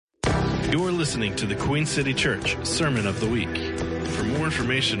You're listening to the Queen City Church Sermon of the Week. For more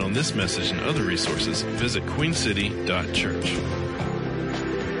information on this message and other resources, visit queencity.church.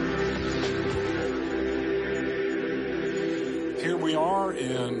 Here we are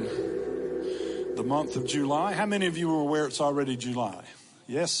in the month of July. How many of you are aware it's already July?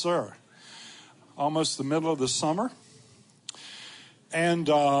 Yes, sir. Almost the middle of the summer. And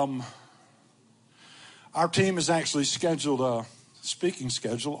our team has actually scheduled a speaking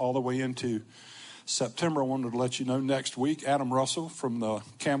schedule all the way into September. I wanted to let you know next week, Adam Russell from the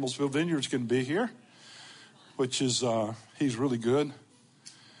Campbellsville Vineyard is going to be here, which is, he's really good.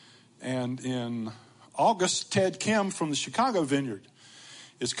 And in August, Ted Kim from the Chicago Vineyard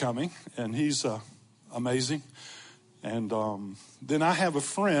is coming, and he's amazing. And then I have a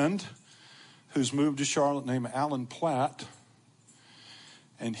friend who's moved to Charlotte named Alan Platt,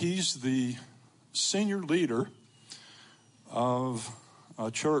 and he's the senior leader of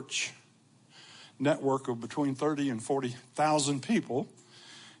a church network of between 30 and 40,000 people.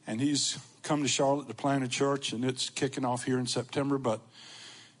 And he's come to Charlotte to plant a church, and it's kicking off here in September. But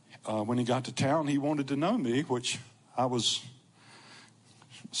when he got to town, he wanted to know me, which I was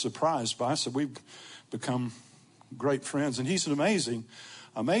surprised by. So we've become great friends. And he's an amazing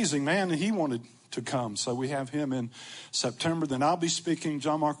man, and he wanted to come. So we have him in September. Then I'll be speaking.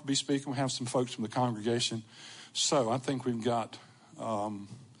 John Mark will be speaking. We have some folks from the congregation. So I think we've got a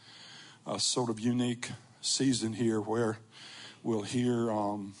sort of unique season here where we'll hear,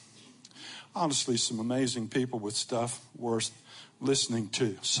 honestly, some amazing people with stuff worth listening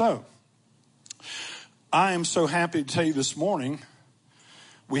to. So I am so happy to tell you this morning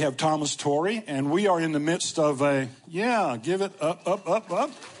we have Thomas Torrey, and we are in the midst of give it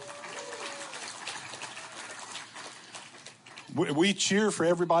up. We cheer for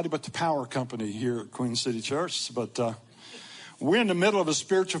everybody but the power company here at Queen City Church. But we're in the middle of a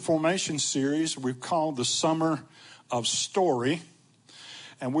spiritual formation series we've called the Summer of Story.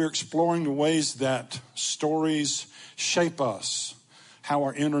 And we're exploring the ways that stories shape us, how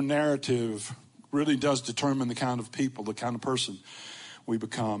our inner narrative really does determine the kind of people, the kind of person we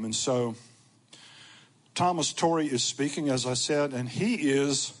become. And so Thomas Torrey is speaking, as I said, and he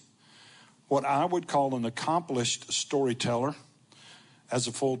is what I would call an accomplished storyteller as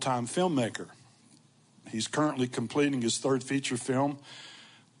a full-time filmmaker. He's currently completing his third feature film.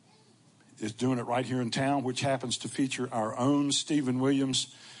 He's doing it right here in town, which happens to feature our own Stephen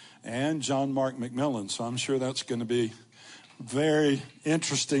Williams and John Mark McMillan. So I'm sure that's going to be very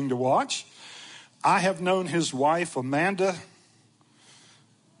interesting to watch. I have known his wife, Amanda,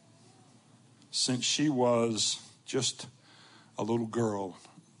 since she was just a little girl.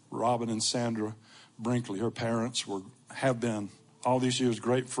 Robin and Sandra Brinkley, her parents have been all these years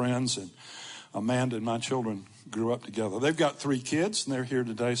great friends, and Amanda and my children grew up together. They've got 3 kids, and they're here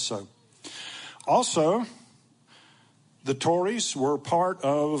today. So, also, the Torreys were part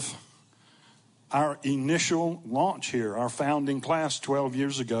of our initial launch here, our founding class 12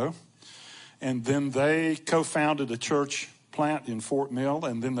 years ago, and then they co-founded a church plant in Fort Mill,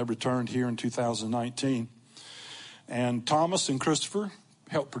 and then they returned here in 2019. And Thomas and Christopher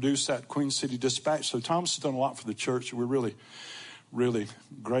helped produce that Queen City Dispatch. So Thomas has done a lot for the church. We're really, really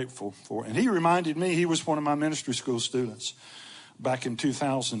grateful for it. And he reminded me he was one of my ministry school students back in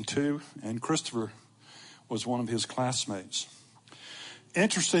 2002, and Christopher was one of his classmates.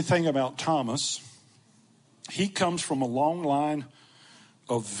 Interesting thing about Thomas, he comes from a long line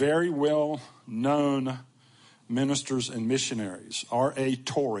of very well-known ministers and missionaries. R.A.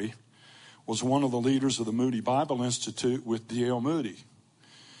 Torrey was one of the leaders of the Moody Bible Institute with D.L. Moody.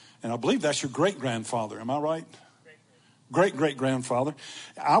 And I believe that's your great-grandfather. Am I right? Great-great-grandfather.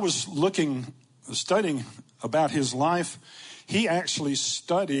 I was studying about his life. He actually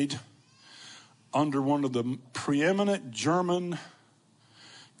studied under one of the preeminent German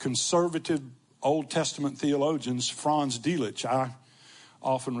conservative Old Testament theologians, Franz Delitzsch. I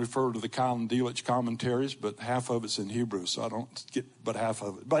often refer to the Colin Delitzsch commentaries, but half of it's in Hebrew, so I don't get but half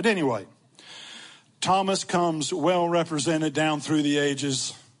of it. But anyway, Thomas comes well represented down through the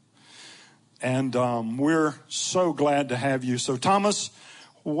ages. And we're so glad to have you. So, Thomas,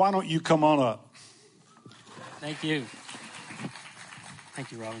 why don't you come on up? Thank you.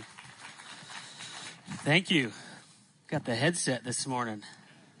 Thank you, Robin. Thank you. Got the headset this morning.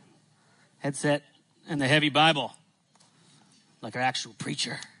 Headset and the heavy Bible. Like our actual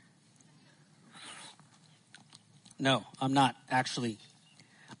preacher. No, I'm not actually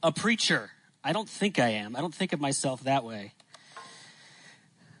a preacher. I don't think I am. I don't think of myself that way.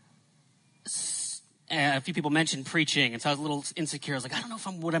 A few people mentioned preaching, and so I was a little insecure. I was like, I don't know if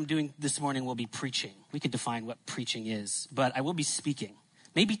what I'm doing this morning will be preaching. We could define what preaching is, but I will be speaking.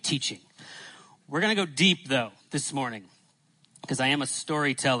 maybe teaching. We're going to go deep, though, this morning, because I am a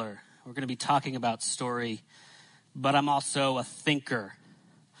storyteller. We're going to be talking about story, but I'm also a thinker,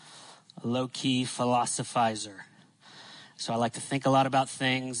 a low-key philosophizer. So I like to think a lot about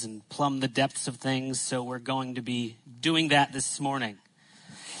things and plumb the depths of things, so we're going to be doing that this morning.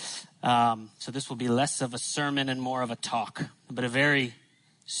 So this will be less of a sermon and more of a talk, but a very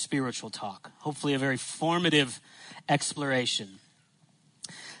spiritual talk, hopefully a very formative exploration.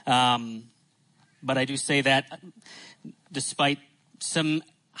 But I do say that despite some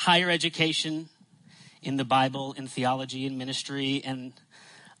higher education in the Bible, in theology, in ministry, and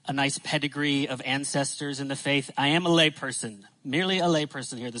a nice pedigree of ancestors in the faith, I am a layperson, merely a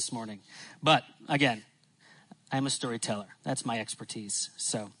layperson here this morning. But again, I'm a storyteller. That's my expertise.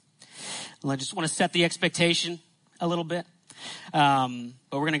 So I just want to set the expectation a little bit, but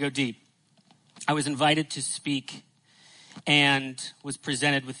we're going to go deep. I was invited to speak and was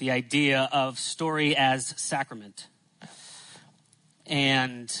presented with the idea of story as sacrament.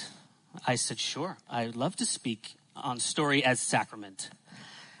 And I said, sure, I'd love to speak on story as sacrament,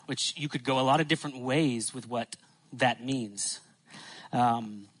 which you could go a lot of different ways with what that means.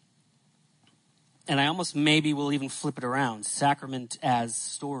 And I almost maybe will even flip it around, sacrament as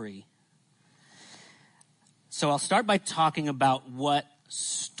story. So I'll start by talking about what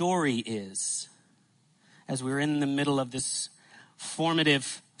story is, as we're in the middle of this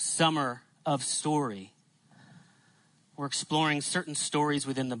formative summer of story. We're exploring certain stories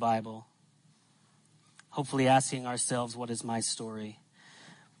within the Bible, hopefully asking ourselves, what is my story?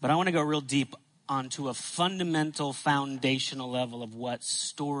 But I want to go real deep onto a fundamental, foundational level of what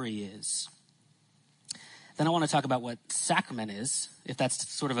story is. Then I want to talk about what sacrament is, if that's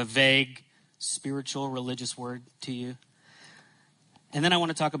sort of a vague, spiritual, religious word to you. And then I want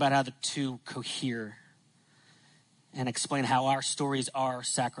to talk about how the two cohere and explain how our stories are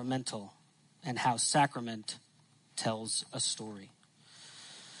sacramental and how sacrament tells a story.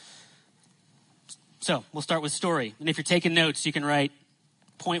 So we'll start with story. And if you're taking notes, you can write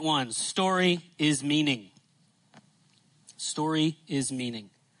point 1, story is meaning. Story is meaning.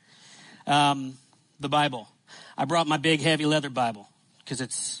 The Bible. I brought my big, heavy leather Bible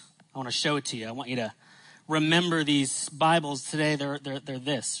because I want to show it to you. I want you to remember these Bibles today. They're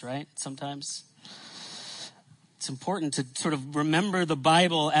this, right? Sometimes it's important to sort of remember the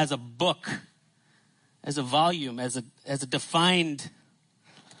Bible as a book, as a volume, as a defined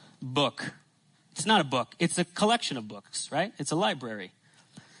book. It's not a book. It's a collection of books, right? It's a library.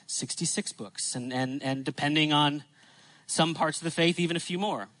 66 books. And depending on some parts of the faith, even a few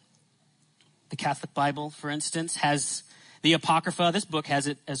more. The Catholic Bible, for instance, has the Apocrypha. This book has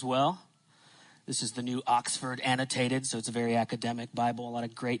it as well. This is the New Oxford Annotated, so it's a very academic Bible, a lot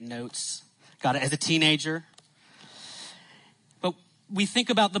of great notes. Got it as a teenager. But we think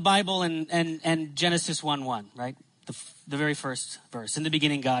about the Bible and Genesis 1:1, right? The very first verse. In the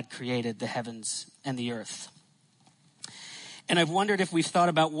beginning, God created the heavens and the earth. And I've wondered if we've thought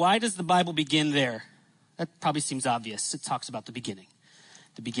about, why does the Bible begin there? That probably seems obvious. It talks about the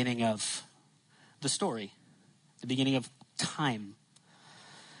beginning of the story, the beginning of time.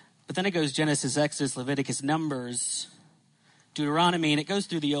 But then it goes Genesis, Exodus, Leviticus, Numbers, Deuteronomy, and it goes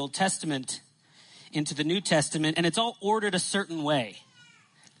through the Old Testament into the New Testament, and it's all ordered a certain way.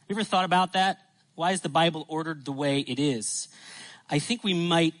 You ever thought about that? Why is the Bible ordered the way it is? I think we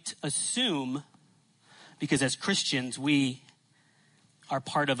might assume, because as Christians, we are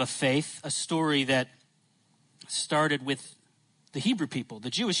part of a faith, a story that started with the Hebrew people,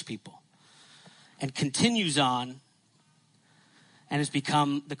 the Jewish people, and continues on and has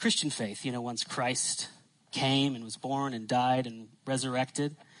become the Christian faith, once Christ came and was born and died and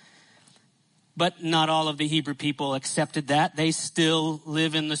resurrected. But not all of the Hebrew people accepted that. They still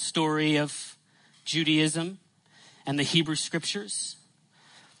live in the story of Judaism and the Hebrew scriptures.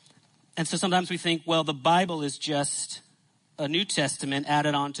 And so sometimes we think, well, the Bible is just a New Testament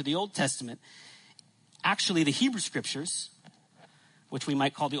added on to the Old Testament. Actually, the Hebrew scriptures, which we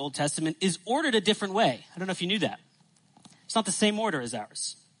might call the Old Testament, is ordered a different way. I don't know if you knew that. It's not the same order as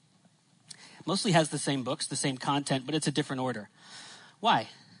ours. Mostly has the same books, the same content, but it's a different order. Why?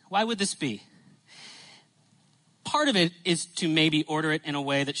 Why would this be? Part of it is to maybe order it in a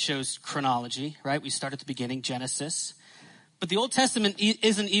way that shows chronology, right? We start at the beginning, Genesis. But the Old Testament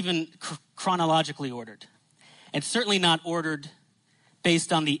isn't even chronologically ordered. It's certainly not ordered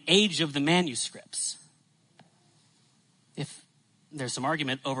based on the age of the manuscripts. If there's some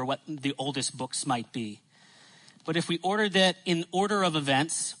argument over what the oldest books might be. But if we ordered that in order of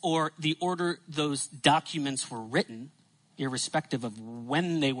events, or the order those documents were written, irrespective of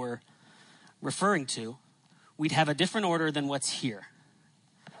when they were referring to, we'd have a different order than what's here.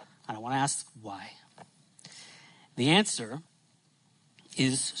 And I want to ask why. The answer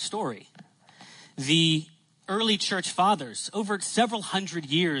is story. The early church fathers, over several hundred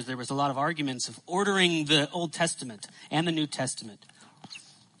years, there was a lot of arguments of ordering the Old Testament and the New Testament.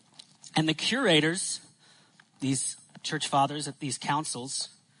 And the curators, these church fathers at these councils,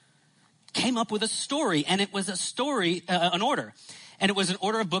 came up with a story, and it was a story, an order. And it was an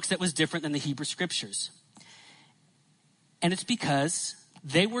order of books that was different than the Hebrew Scriptures. And it's because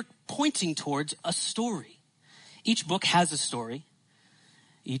they were pointing towards a story. Each book has a story.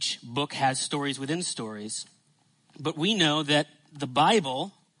 Each book has stories within stories. But we know that the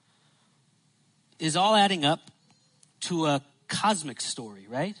Bible is all adding up to a cosmic story,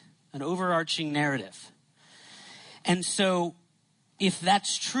 right? An overarching narrative. And so if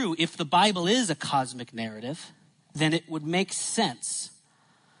that's true, if the Bible is a cosmic narrative, then it would make sense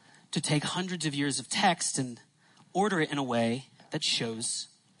to take hundreds of years of text and order it in a way that shows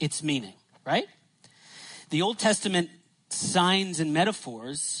its meaning, right? The Old Testament signs and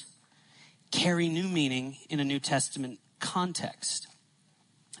metaphors carry new meaning in a New Testament context.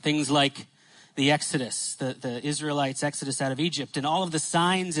 Things like the Exodus, the Israelites' exodus out of Egypt, and all of the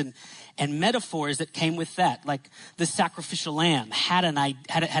signs and metaphors that came with that, like the sacrificial lamb had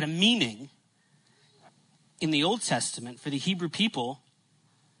a meaning in the Old Testament for the Hebrew people,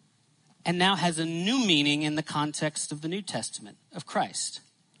 and now has a new meaning in the context of the New Testament of Christ.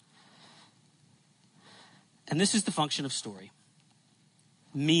 And this is the function of story.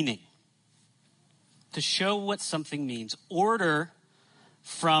 Meaning. To show what something means. Order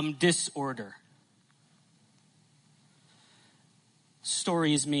from disorder.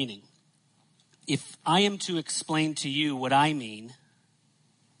 Story is meaning. If I am to explain to you what I mean,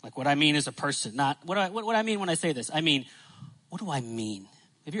 like what I mean as a person, not what I mean when I say this. I mean, what do I mean?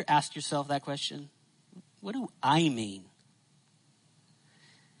 Have you ever asked yourself that question? What do I mean?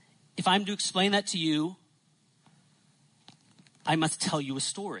 If I'm to explain that to you, I must tell you a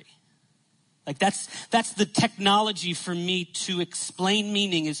story. Like that's the technology for me to explain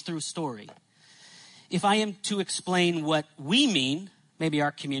meaning is through story. If I am to explain what we mean, maybe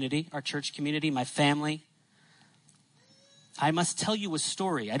our community, our church community, my family, I must tell you a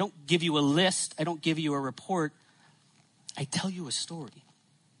story. I don't give you a list. I don't give you a report. I tell you a story.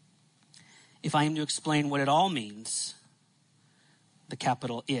 If I am to explain what it all means, the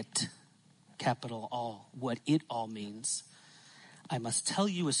capital it, capital all, what it all means, I must tell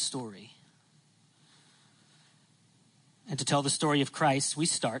you a story. And to tell the story of Christ, we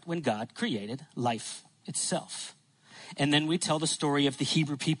start when God created life itself. And then we tell the story of the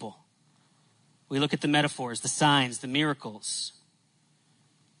Hebrew people. We look at the metaphors, the signs, the miracles.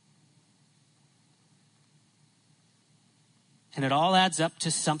 And it all adds up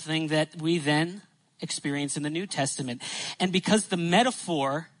to something that we then experience in the New Testament. And because the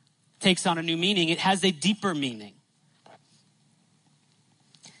metaphor takes on a new meaning, it has a deeper meaning.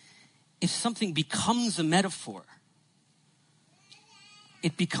 If something becomes a metaphor,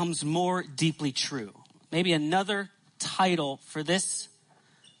 it becomes more deeply true. Maybe another title for this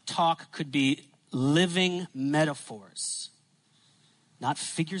talk could be Living Metaphors, not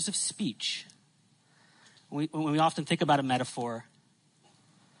figures of speech. When we often think about a metaphor,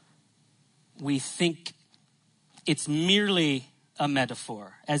 we think it's merely a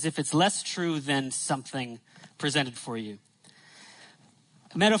metaphor, as if it's less true than something presented for you.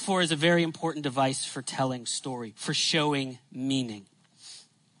 A metaphor is a very important device for telling story, for showing meaning.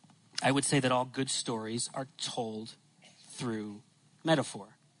 I would say that all good stories are told through metaphor.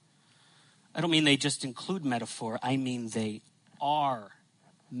 I don't mean they just include metaphor. I mean they are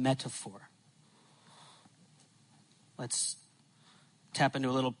metaphor. Let's tap into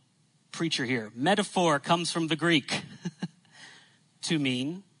a little preacher here. Metaphor comes from the Greek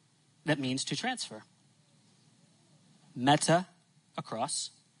that means to transfer. Meta,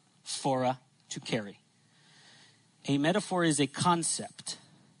 across, phora, to carry. A metaphor is a concept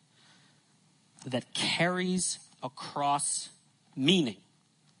that carries across meaning.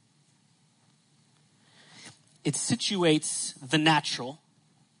 It situates the natural,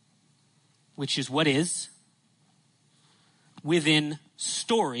 which is what is, within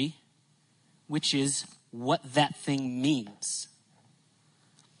story, which is what that thing means.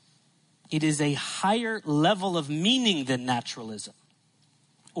 It is a higher level of meaning than naturalism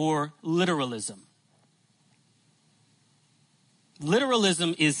or literalism.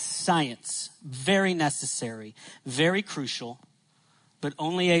 Literalism is science, very necessary, very crucial, but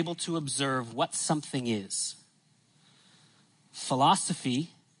only able to observe what something is.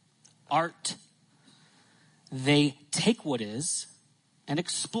 Philosophy, art, they take what is and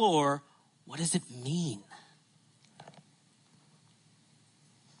explore what does it mean.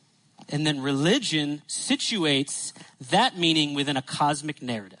 And then religion situates that meaning within a cosmic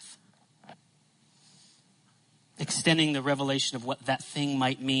narrative, extending the revelation of what that thing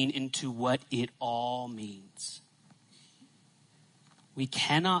might mean into what it all means. We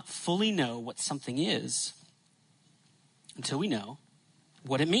cannot fully know what something is until we know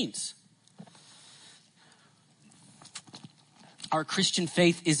what it means. Our Christian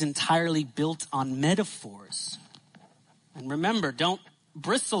faith is entirely built on metaphors. And remember, don't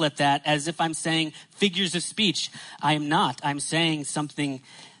bristle at that as if I'm saying figures of speech. I am not. I'm saying something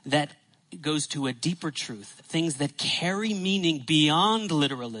that goes to a deeper truth, things that carry meaning beyond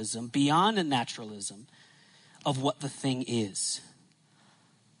literalism, beyond naturalism of what the thing is.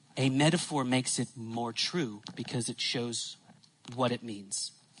 A metaphor makes it more true because it shows what it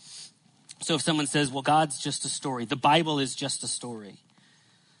means. So if someone says, well, God's just a story, the Bible is just a story,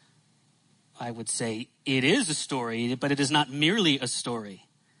 I would say it is a story, but it is not merely a story.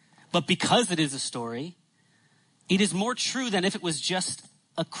 But because it is a story, it is more true than if it was just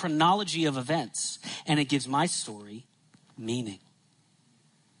a chronology of events, and it gives my story meaning.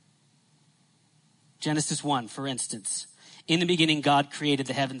 Genesis 1, for instance, in the beginning, God created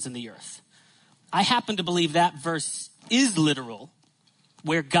the heavens and the earth. I happen to believe that verse is literal,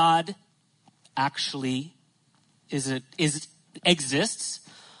 where God actually exists.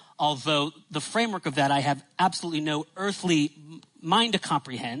 Although the framework of that I have absolutely no earthly mind to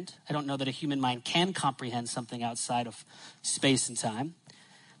comprehend. I don't know that a human mind can comprehend something outside of space and time.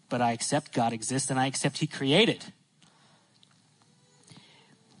 But I accept God exists and I accept he created.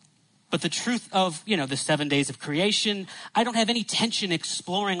 But the truth of, the 7 days of creation, I don't have any tension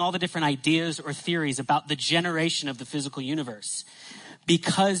exploring all the different ideas or theories about the generation of the physical universe.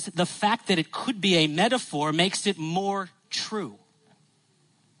 Because the fact that it could be a metaphor makes it more true.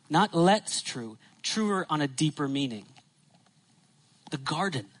 Not less true, truer on a deeper meaning. The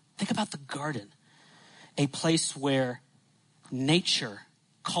garden. Think about the garden. A place where nature,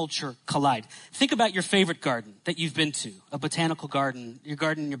 culture collide. Think about your favorite garden that you've been to, a botanical garden, your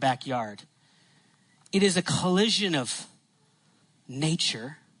garden in your backyard. It is a collision of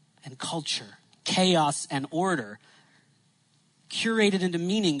nature and culture, chaos and order, curated into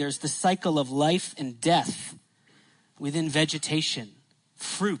meaning. There's the cycle of life and death within vegetation.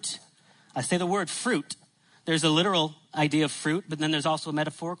 Fruit. I say the word fruit. There's a literal idea of fruit, but then there's also a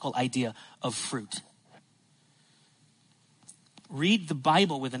metaphorical idea of fruit. Read the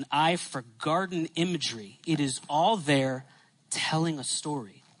Bible with an eye for garden imagery. It is all there telling a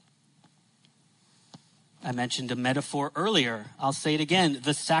story. I mentioned a metaphor earlier. I'll say it again.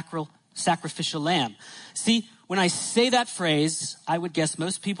 The sacrificial lamb. See, when I say that phrase, I would guess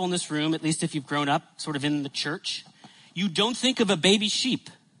most people in this room, at least if you've grown up sort of in the church, you don't think of a baby sheep.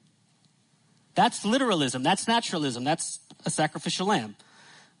 That's literalism. That's naturalism. That's a sacrificial lamb.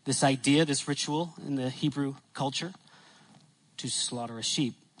 This idea, this ritual in the Hebrew culture to slaughter a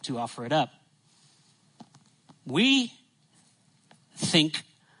sheep, to offer it up. We think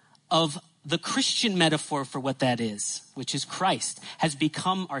of the Christian metaphor for what that is, which is Christ has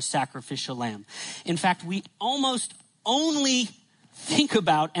become our sacrificial lamb. In fact, we almost only think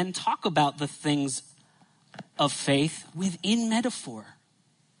about and talk about the things of faith within metaphor.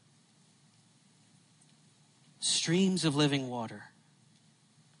 Streams of living water.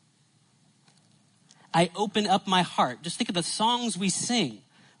 I open up my heart. Just think of the songs we sing.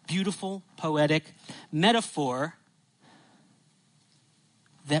 Beautiful, poetic, metaphor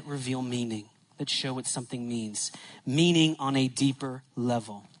that reveal meaning, that show what something means. Meaning on a deeper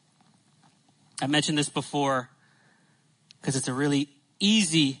level. I mentioned this before because it's a really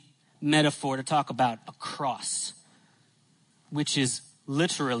easy metaphor to talk about, a cross, which is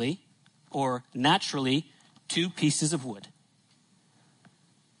literally or naturally 2 pieces of wood.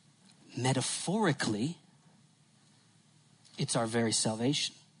 Metaphorically, it's our very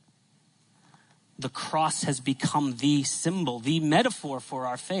salvation. The cross has become the symbol, the metaphor for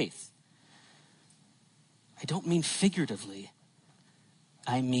our faith. I don't mean figuratively.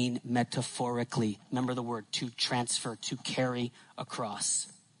 I mean metaphorically. Remember the word, to transfer, to carry across.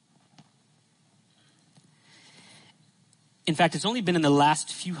 In fact, it's only been in the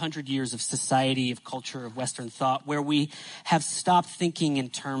last few hundred years of society, of culture, of Western thought, where we have stopped thinking in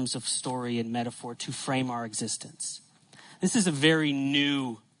terms of story and metaphor to frame our existence. This is a very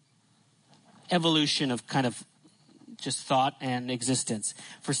new evolution of kind of just thought and existence.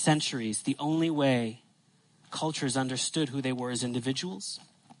 For centuries, the only way cultures understood who they were as individuals,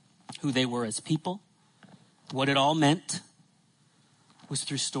 who they were as people, what it all meant, was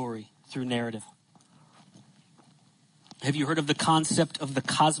through story, through narrative. Have you heard of the concept of the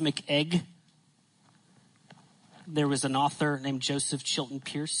cosmic egg? There was an author named Joseph Chilton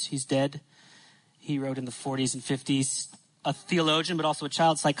Pearce. He's dead. He wrote in the 40s and 50s, a theologian, but also a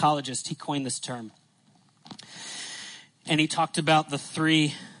child psychologist. He coined this term. And he talked about the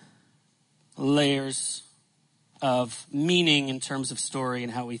 3 layers of meaning in terms of story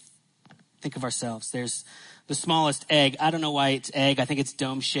and how we think of ourselves. There's the smallest egg. I don't know why it's egg. I think it's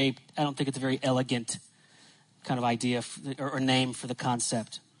dome-shaped. I don't think it's a very elegant kind of idea or name for the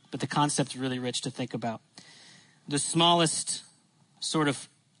concept. But the concept's really rich to think about. The smallest sort of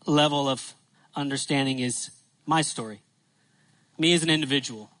level of understanding is my story. Me as an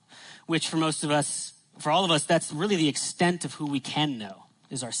individual, which for most of us, for all of us, that's really the extent of who we can know,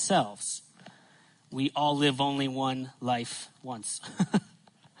 is ourselves. We all live only one life once.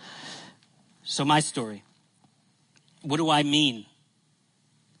 So my story. What do I mean?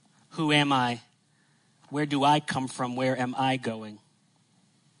 Who am I? Where do I come from? Where am I going?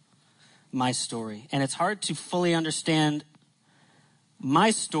 My story. And it's hard to fully understand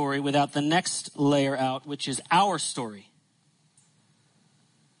my story without the next layer out, which is our story.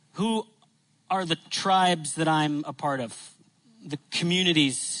 Who are the tribes that I'm a part of? The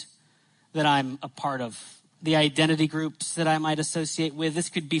communities that I'm a part of? The identity groups that I might associate with? This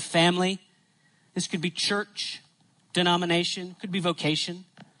could be family. This could be church, denomination, could be vocation.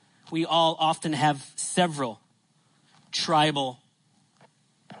 We all often have several tribal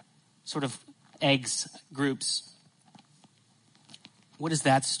sort of eggs groups. What is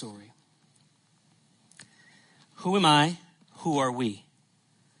that story? Who am I? Who are we?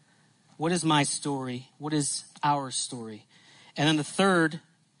 What is my story? What is our story? And then the third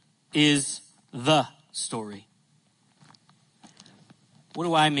is the story. What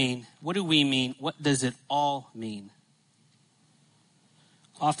do I mean? What do we mean? What does it all mean?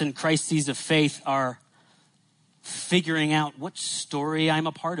 Often crises of faith are figuring out what story I'm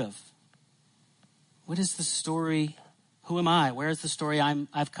a part of. What is the story? Who am I? Where is the story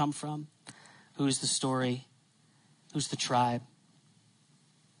I've come from? Who's the story? Who's the tribe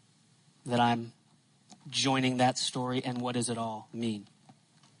that I'm joining that story, and what does it all mean?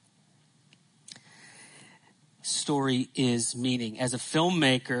 Story is meaning. As a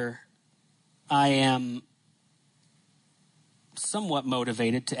filmmaker, I am somewhat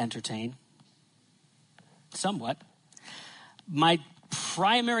motivated to entertain. Somewhat. My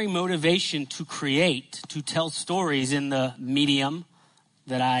primary motivation to create, to tell stories in the medium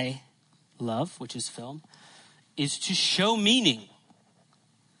that I love, which is film, is to show meaning.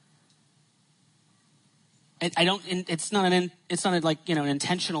 It's not an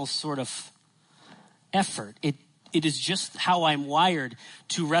intentional sort of effort. It is just how I'm wired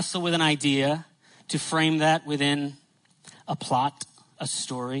to wrestle with an idea, to frame that within a plot, a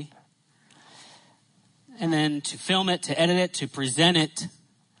story, and then to film it, to edit it, to present it.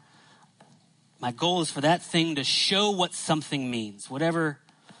 My goal is for that thing to show what something means, whatever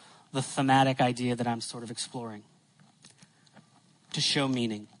the thematic idea that I'm sort of exploring, to show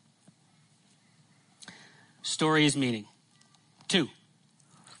meaning. Story is meaning. 2.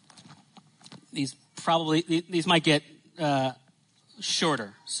 These might get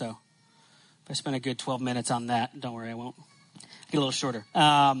shorter, so if I spend a good 12 minutes on that, don't worry, I won't. Get a little shorter.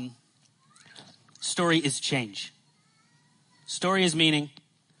 Story is change. Story is meaning.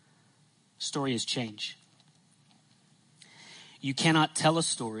 Story is change. You cannot tell a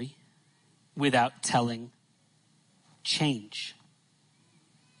story without telling change.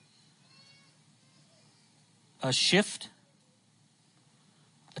 A shift,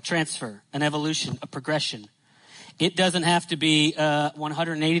 a transfer, an evolution, a progression. It doesn't have to be a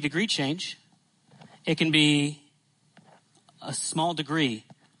 180-degree change. It can be a small degree.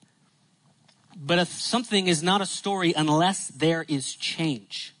 But if something is not a story unless there is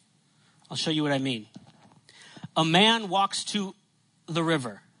change. I'll show you what I mean. A man walks to the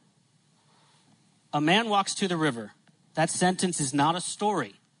river. A man walks to the river. That sentence is not a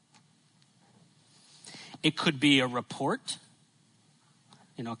story. It could be a report,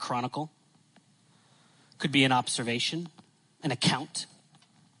 a chronicle. Could be an observation, an account.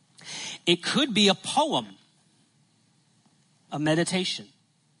 It could be a poem, a meditation.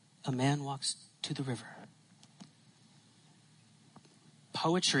 A man walks to the river.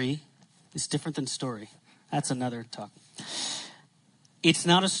 Poetry is different than story. That's another talk. It's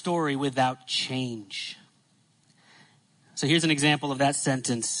not a story without change. So here's an example of that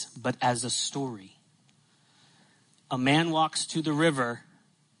sentence, but as a story. A man walks to the river,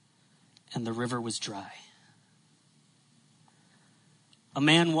 and the river was dry. A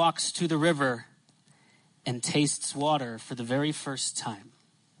man walks to the river and tastes water for the very first time.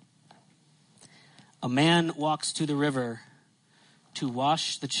 A man walks to the river to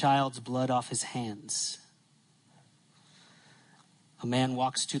wash the child's blood off his hands. a man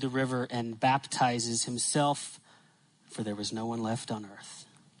walks to the river and baptizes himself, for there was no one left on earth.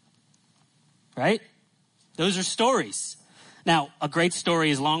 Right? Those are stories. Now, a great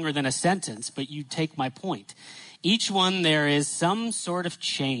story is longer than a sentence, but you take my point. Each one, there is some sort of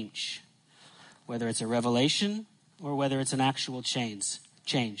change, whether it's a revelation or whether it's an actual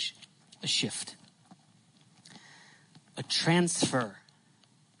change, a shift, a transfer.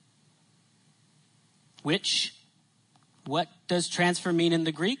 What does transfer mean in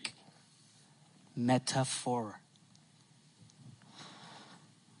the Greek? Metaphor.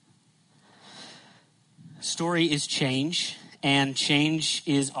 Story is change, and change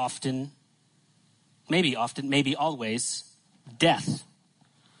is maybe always, death.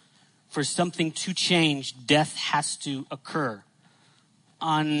 For something to change, death has to occur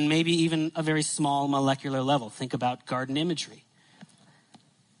on maybe even a very small molecular level. Think about garden imagery.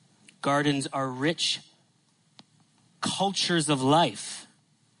 Gardens are rich cultures of life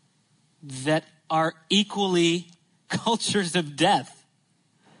that are equally cultures of death.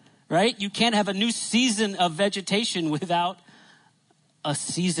 Right? You can't have a new season of vegetation without a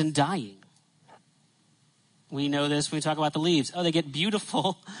season dying. We know this when we talk about the leaves. Oh, they get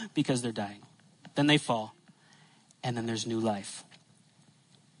beautiful because they're dying. Then they fall. And then there's new life.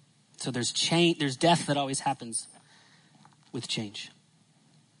 So there's change, there's death that always happens with change.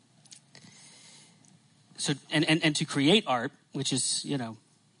 So and to create art, which is,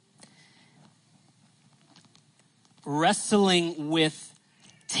 wrestling with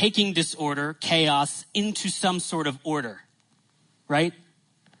taking disorder, chaos, into some sort of order, right?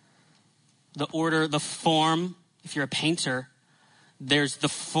 The order, the form. If you're a painter, there's the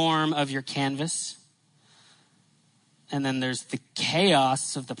form of your canvas. And then there's the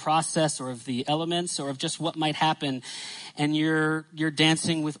chaos of the process or of the elements or of just what might happen. And you're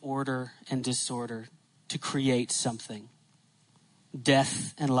dancing with order and disorder to create something.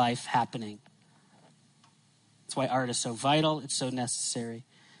 Death and life happening. That's why art is so vital. It's so necessary.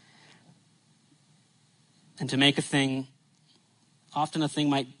 And to make a thing, often a thing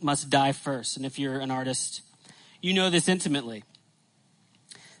must die first. And if you're an artist, you know this intimately.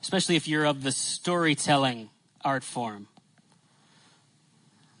 Especially if you're of the storytelling art form.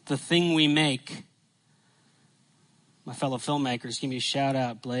 The thing we make, my fellow filmmakers, give me a shout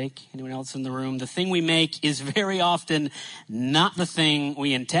out, Blake, anyone else in the room. The thing we make is very often not the thing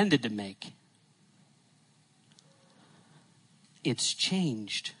we intended to make. It's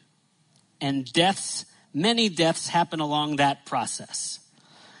changed. And many deaths happen along that process.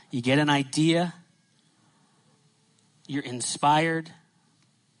 You get an idea, you're inspired,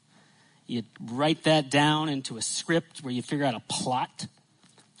 you write that down into a script where you figure out a plot,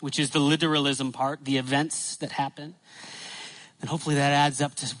 which is the literalism part, the events that happen. And hopefully that adds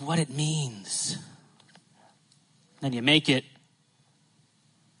up to what it means. Then you make it.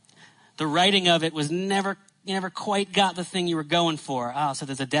 The writing of it was never quite got the thing you were going for. So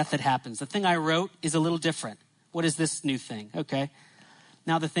there's a death that happens. The thing I wrote is a little different. What is this new thing? Okay.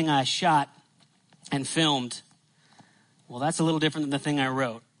 Now the thing I shot and filmed, well, that's a little different than the thing I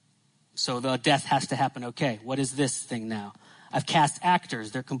wrote. So the death has to happen. Okay. What is this thing now? I've cast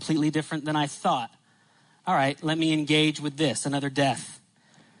actors. They're completely different than I thought. All right. Let me engage with this. Another death.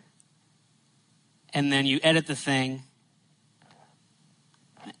 And then you edit the thing.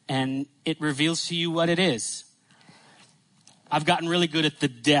 And it reveals to you what it is. I've gotten really good at the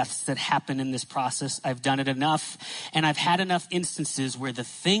deaths that happen in this process. I've done it enough. And I've had enough instances where the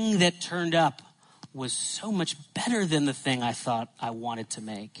thing that turned up was so much better than the thing I thought I wanted to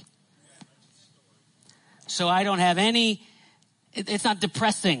make. So I don't have it's not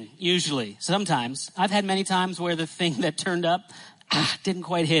depressing usually. Sometimes. I've had many times where the thing that turned up didn't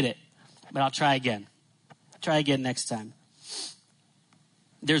quite hit it. But I'll try again. Try again next time.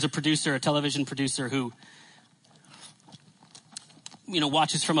 There's a television producer who,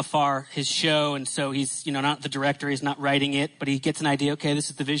 watches from afar his show. And so he's, not the director. He's not writing it, but he gets an idea. Okay, this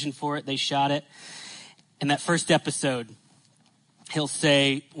is the vision for it. They shot it. And that first episode, he'll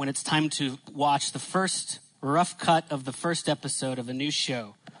say, when it's time to watch the first rough cut of the first episode of a new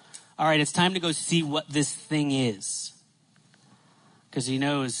show, all right, it's time to go see what this thing is. Because he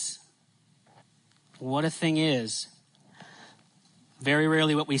knows what a thing is. Very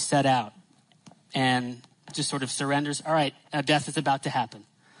rarely what we set out, and just sort of surrenders. All right, a death is about to happen.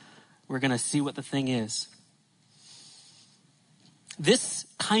 We're going to see what the thing is. This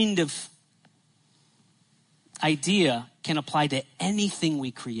kind of idea can apply to anything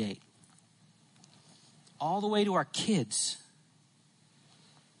we create. All the way to our kids.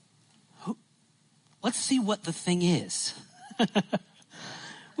 Let's see what the thing is.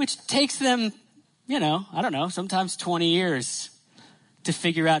 Which takes them, sometimes 20 years to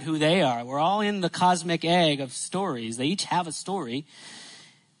figure out who they are. We're all in the cosmic egg of stories. They each have a story.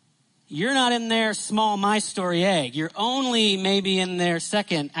 You're not in their small my story egg. You're only maybe in their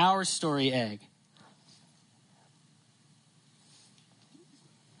second our story egg.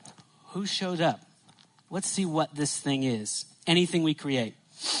 Who showed up? Let's see what this thing is. Anything we create.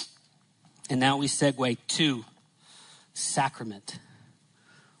 And now we segue to sacrament,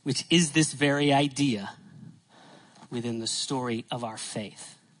 which is this very idea within the story of our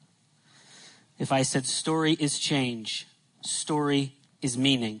faith. If I said story is change, story is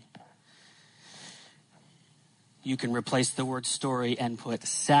meaning, you can replace the word story and put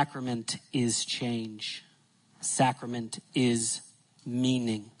sacrament is change. Sacrament is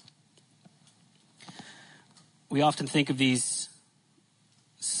meaning. We often think of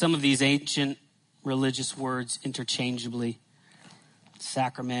some of these ancient religious words interchangeably.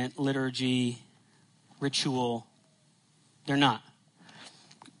 Sacrament, liturgy, ritual. They're not.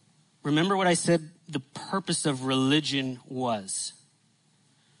 Remember what I said the purpose of religion was.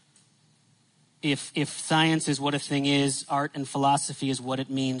 If science is what a thing is, art and philosophy is what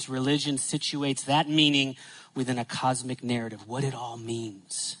it means, religion situates that meaning within a cosmic narrative, what it all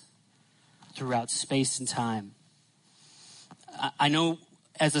means throughout space and time. I know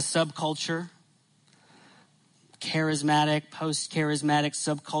as a subculture, charismatic, post-charismatic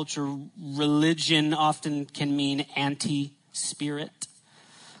subculture, religion often can mean anti-spirit.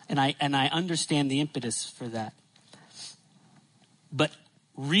 And I understand the impetus for that. But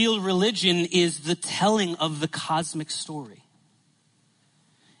real religion is the telling of the cosmic story.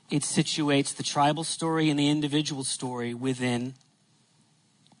 It situates the tribal story and the individual story within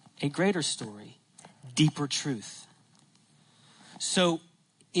a greater story, deeper truth. So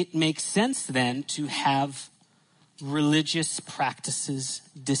it makes sense then to have religious practices,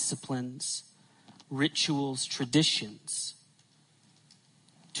 disciplines, rituals, traditions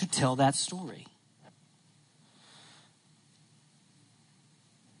to tell that story.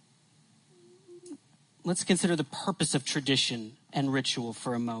 Let's consider the purpose of tradition and ritual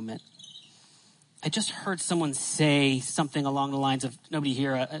for a moment. I just heard someone say something along the lines of, nobody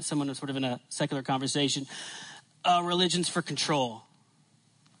here, someone was sort of in a secular conversation, religion's for control.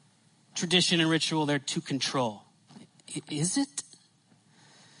 Tradition and ritual, they're to control. Is it?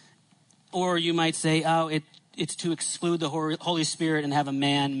 Or you might say, it's to exclude the Holy Spirit and have a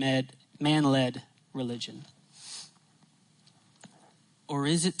man-led religion. Or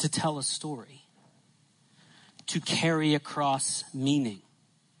is it to tell a story? To carry across meaning?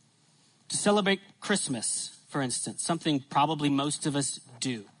 To celebrate Christmas, for instance, something probably most of us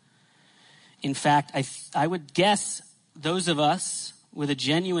do. In fact, I would guess those of us with a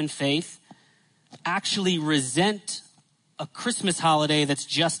genuine faith actually resent a Christmas holiday that's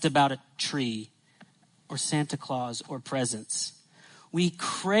just about a tree or Santa Claus or presents. We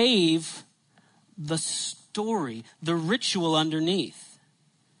crave the story, the ritual underneath,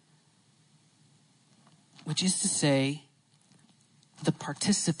 which is to say, the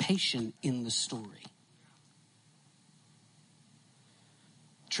participation in the story.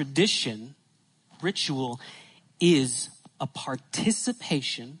 Tradition, ritual, is a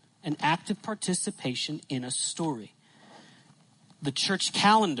participation, an active participation in a story. The church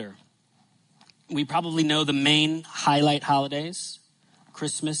calendar, we probably know the main highlight holidays: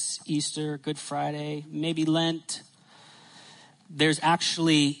 Christmas, Easter, Good Friday, maybe Lent. There's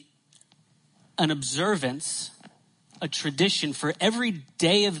actually an observance, a tradition for every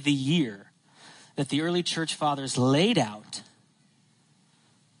day of the year that the early church fathers laid out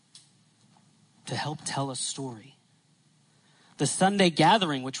to help tell a story. The Sunday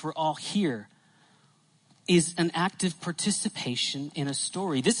gathering, which we're all here, is an active participation in a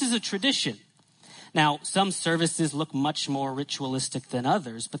story. This is a tradition. Now, some services look much more ritualistic than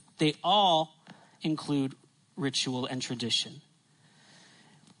others, but they all include ritual and tradition.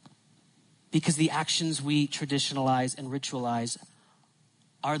 Because the actions we traditionalize and ritualize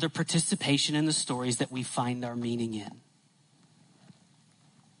are the participation in the stories that we find our meaning in.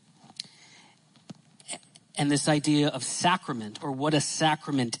 And this idea of sacrament, or what a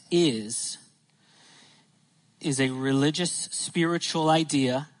sacrament is a religious, spiritual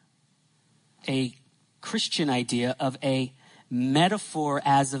idea, a Christian idea of a metaphor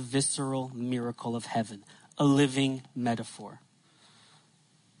as a visceral miracle of heaven, a living metaphor.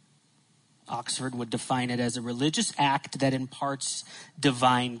 Oxford would define it as a religious act that imparts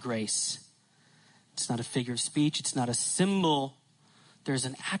divine grace. It's not a figure of speech. It's not a symbol. There's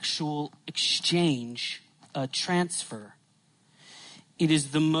an actual exchange, a transfer. It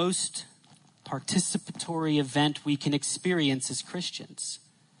is the most participatory event we can experience as Christians.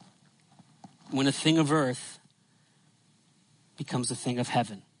 When a thing of earth becomes a thing of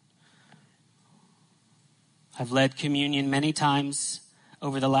heaven. I've led communion many times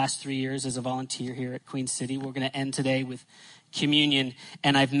over the last 3 years as a volunteer here at Queen City. We're going to end today with communion,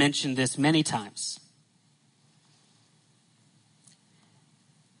 and I've mentioned this many times.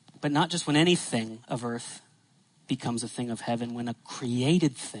 But not just when anything of earth becomes a thing of heaven, when a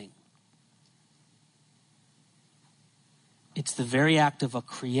created thing. It's the very act of a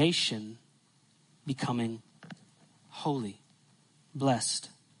creation becoming holy, blessed.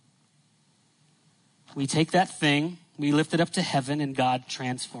 We take that thing, we lift it up to heaven, and God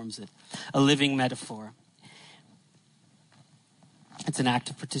transforms it. A living metaphor. It's an act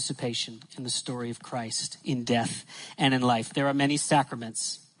of participation in the story of Christ in death and in life. There are many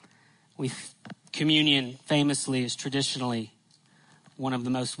sacraments. Communion famously is traditionally one of the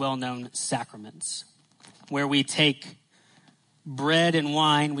most well-known sacraments, where we take bread and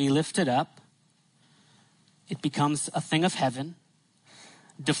wine, we lift it up. It becomes a thing of heaven.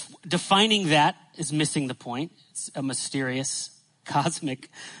 Defining that is missing the point. It's a mysterious, cosmic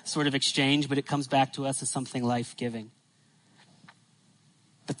sort of exchange, but it comes back to us as something life-giving.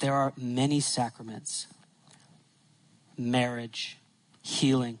 But there are many sacraments. Marriage,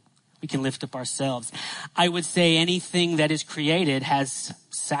 healing. We can lift up ourselves. I would say anything that is created has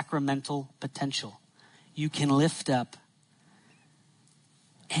sacramental potential. You can lift up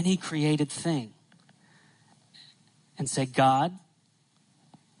any created thing and say, God,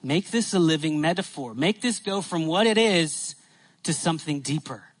 make this a living metaphor. Make this go from what it is to something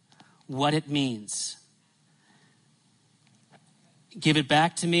deeper, what it means. Give it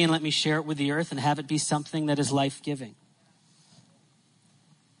back to me and let me share it with the earth and have it be something that is life-giving.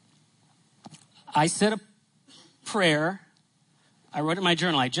 I said a prayer. I wrote it in my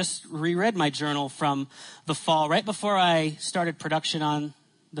journal. I just reread my journal from the fall, right before I started production on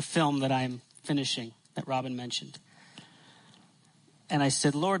the film that I'm finishing, that Robin mentioned. And I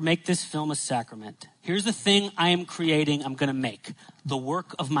said, Lord, make this film a sacrament. Here's the thing I am creating, I'm going to make. The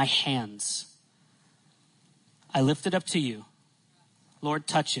work of my hands. I lift it up to you. Lord,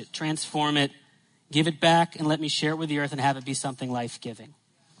 touch it, transform it, give it back, and let me share it with the earth and have it be something life-giving.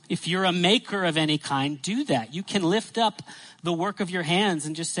 If you're a maker of any kind, do that. You can lift up the work of your hands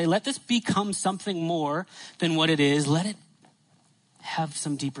and just say, let this become something more than what it is. Let it have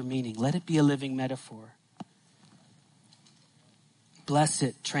some deeper meaning. Let it be a living metaphor. Bless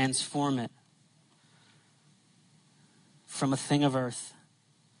it, transform it from a thing of earth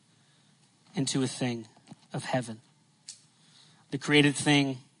into a thing of heaven. The created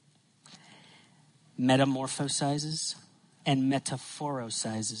thing metamorphosizes and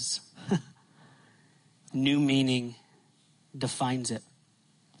metaphorosizes. New meaning defines it.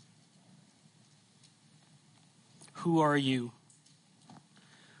 Who are you?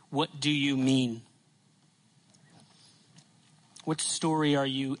 What do you mean? What story are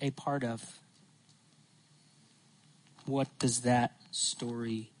you a part of? What does that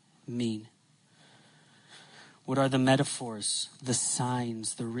story mean? What are the metaphors, the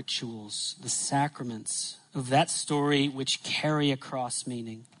signs, the rituals, the sacraments of that story which carry across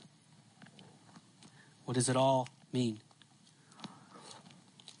meaning? What does it all mean?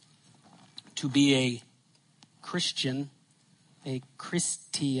 To be a Christian,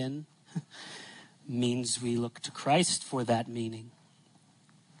 means we look to Christ for that meaning.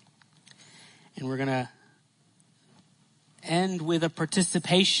 And we're going to end with a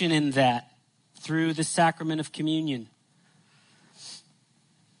participation in that through the sacrament of communion.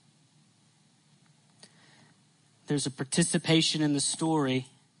 There's a participation in the story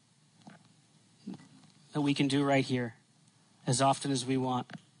that we can do right here as often as we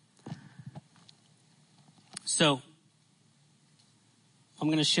want. So, I'm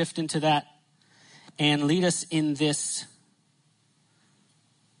going to shift into that and lead us in this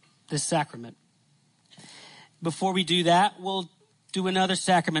sacrament. Before we do that, we'll do another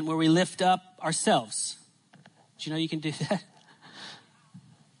sacrament where we lift up ourselves. Do you know you can do that?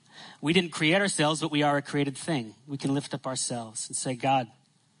 We didn't create ourselves, but we are a created thing. We can lift up ourselves and say, God,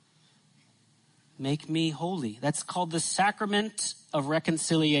 make me holy. That's called the sacrament of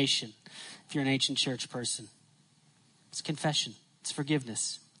reconciliation, if you're an ancient church person. It's confession. It's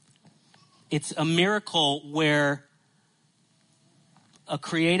forgiveness. It's a miracle where a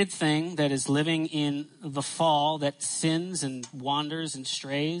created thing that is living in the fall, that sins and wanders and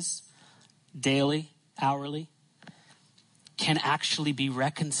strays daily, hourly, can actually be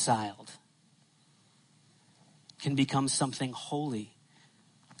reconciled, can become something holy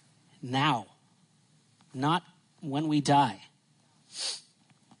now, not when we die.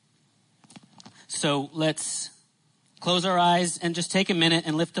 So let's close our eyes and just take a minute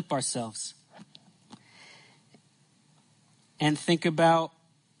and lift up ourselves. and think about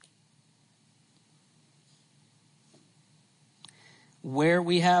where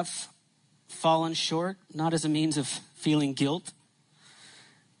we have fallen short, not as a means of feeling guilt.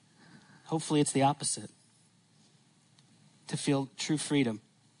 Hopefully it's the opposite, to feel true freedom.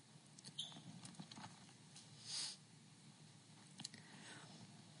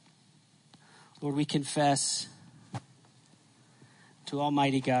 Lord, we confess to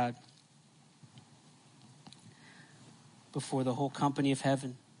Almighty God before the whole company of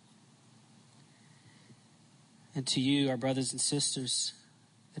heaven and to you, our brothers and sisters,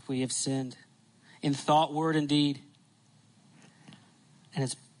 that we have sinned in thought, word, and deed.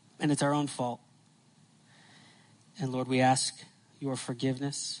 And it's our own fault. And Lord, we ask your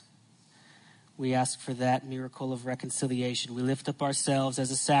forgiveness. We ask for that miracle of reconciliation. We lift up ourselves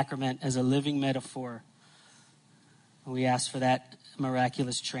as a sacrament, as a living metaphor. And we ask for that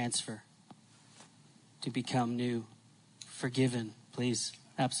miraculous transfer to become new, forgiven, please.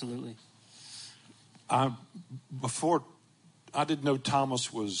 Absolutely. Before, I didn't know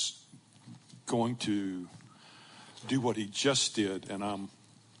Thomas was going to do what he just did, and I'm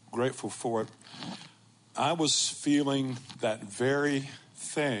grateful for it. I was feeling that very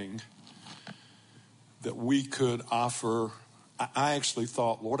thing that we could offer. I actually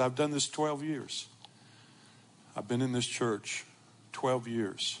thought, Lord, I've done this 12 years. I've been in this church 12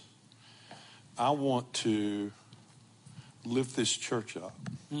 years. I want to lift this church up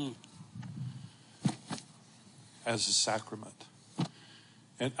as a sacrament.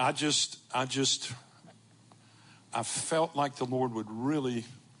 And I felt like the Lord would really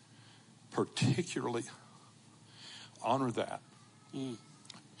particularly honor that.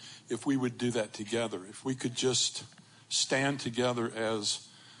 If we would do that together, if we could just stand together as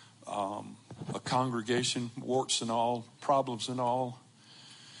a congregation, warts and all, problems and all,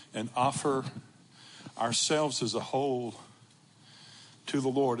 and offer ourselves as a whole to the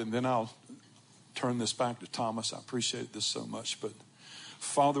Lord. And then I'll turn this back to Thomas. I appreciate this so much, but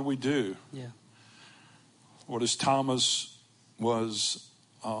Father, we do. Yeah. What as Thomas was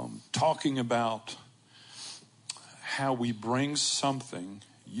talking about how we bring something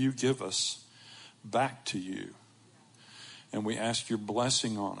you give us back to you. And we ask your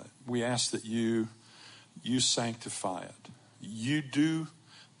blessing on it. We ask that you sanctify it. You do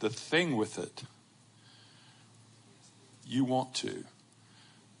the thing with it you want to.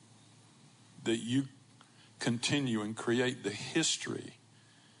 That you continue and create the history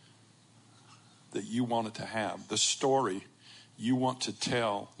that you want it to have. The story you want to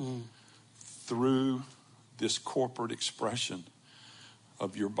tell through this corporate expression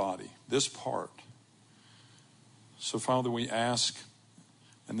of your body, this part. So, Father, we ask,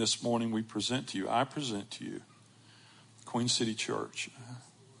 and this morning we present to you, I present to you, Queen City Church,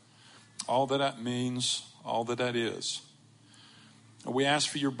 all that means, all that is. We ask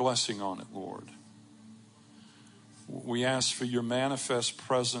for your blessing on it, Lord. We ask for your manifest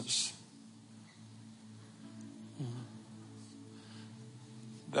presence,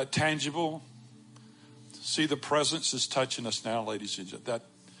 that tangible. See, the presence is touching us now, ladies and gentlemen. That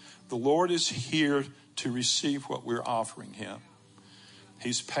the Lord is here to receive what we're offering him.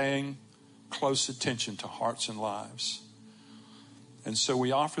 He's paying close attention to hearts and lives. And so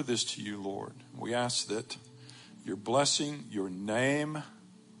we offer this to you, Lord. We ask that your blessing, your name,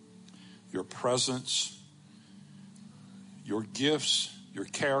 your presence, your gifts, your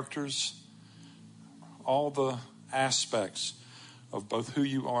characters, all the aspects of both who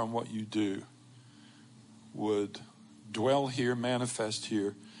you are and what you do would dwell here, manifest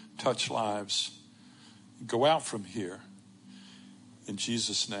here, touch lives, go out from here. In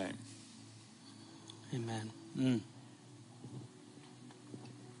Jesus' name. Amen.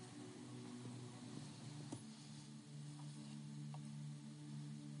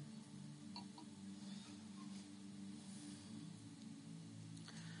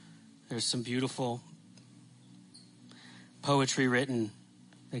 There's some beautiful poetry written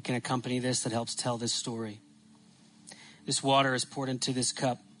that can accompany this, that helps tell this story. This water is poured into this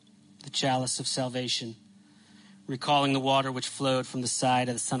cup, the chalice of salvation, recalling the water which flowed from the side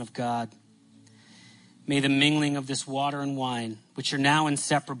of the Son of God. May the mingling of this water and wine, which are now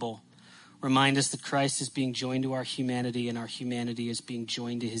inseparable, remind us that Christ is being joined to our humanity and our humanity is being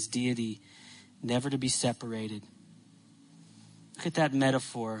joined to his deity, never to be separated. Look at that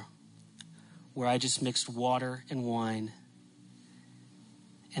metaphor where I just mixed water and wine.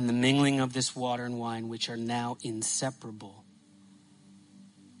 And the mingling of this water and wine, which are now inseparable,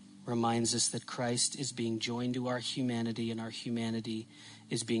 reminds us that Christ is being joined to our humanity and our humanity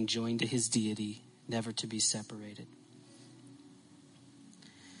is being joined to his deity, never to be separated.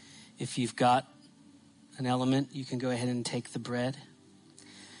 If you've got an element, you can go ahead and take the bread.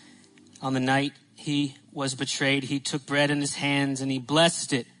 On the night he was betrayed, he took bread in his hands and he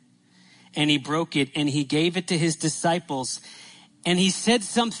blessed it and he broke it and he gave it to his disciples. And he said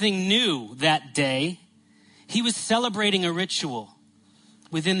something new that day. He was celebrating a ritual.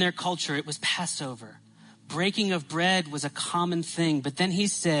 Within their culture, it was Passover. Breaking of bread was a common thing. But then he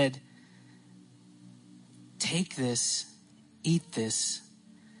said, take this, eat this,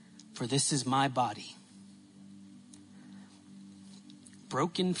 for this is my body,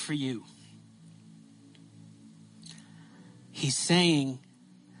 broken for you. He's saying,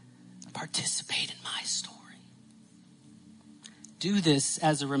 participate in my story. Do this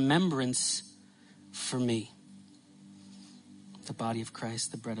as a remembrance for me. The body of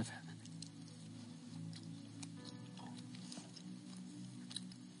Christ, the bread of heaven.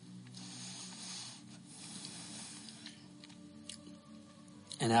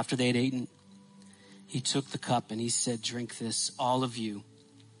 And after they had eaten, he took the cup and he said, drink this, all of you.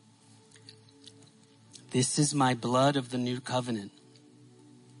 This is my blood of the new covenant,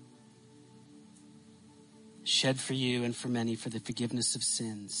 shed for you and for many for the forgiveness of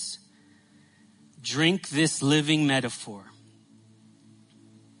sins. Drink this living metaphor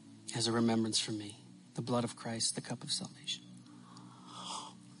as a remembrance for me, the blood of Christ, the cup of salvation.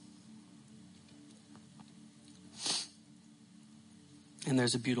 And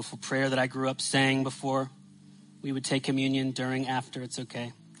there's a beautiful prayer that I grew up saying before we would take communion, during, after, it's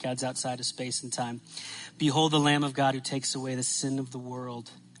okay. God's outside of space and time. Behold the Lamb of God who takes away the sin of the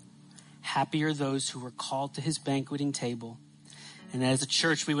world. Happy are those who were called to his banqueting table. And as a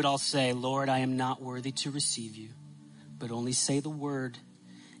church, we would all say, Lord, I am not worthy to receive you, but only say the word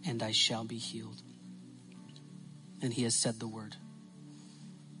and I shall be healed. And he has said the word.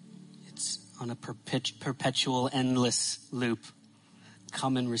 It's on a perpetual, endless loop.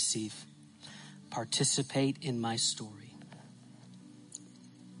 Come and receive. Participate in my story.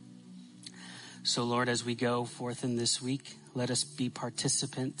 So Lord, as we go forth in this week, let us be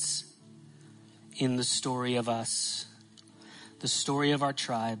participants in the story of us, the story of our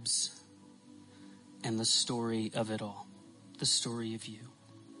tribes, and the story of it all, the story of you.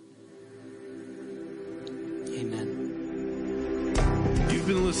 Amen. You've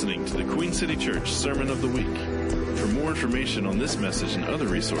been listening to the Queen City Church Sermon of the Week. For more information on this message and other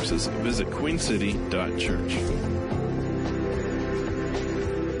resources, visit queencity.church.